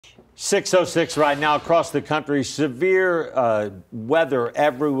6:06 right now across the country. Severe weather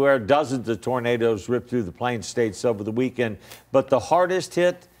everywhere. Dozens of tornadoes ripped through the Plain States over the weekend. But the hardest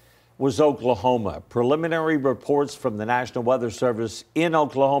hit was Oklahoma. Preliminary reports from the National Weather Service in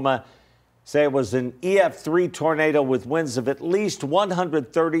Oklahoma say it was an EF3 tornado with winds of at least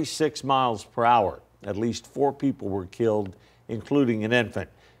 136 miles per hour. At least 4 people were killed, including an infant.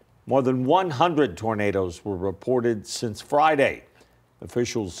 More than 100 tornadoes were reported since Friday.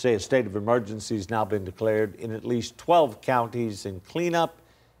 Officials say a state of emergency has now been declared in at least 12 counties, and cleanup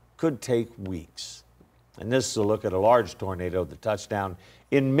could take weeks. And this is a look at a large tornado that touched down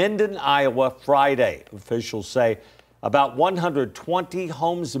in Minden, Iowa, Friday. Officials say about 120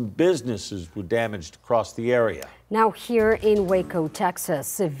 homes and businesses were damaged across the area. Now here in Waco, Texas,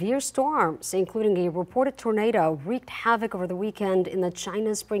 severe storms, including a reported tornado, wreaked havoc over the weekend in the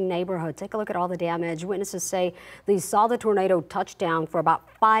China Spring neighborhood. Take a look at all the damage. Witnesses say they saw the tornado touch down for about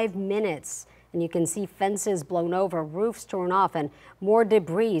 5 minutes. And you can see fences blown over, roofs torn off, and more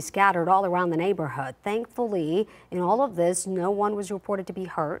debris scattered all around the neighborhood. Thankfully, in all of this, no one was reported to be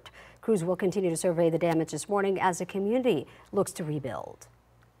hurt. Crews will continue to survey the damage this morning as the community looks to rebuild.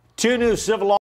 2 new civil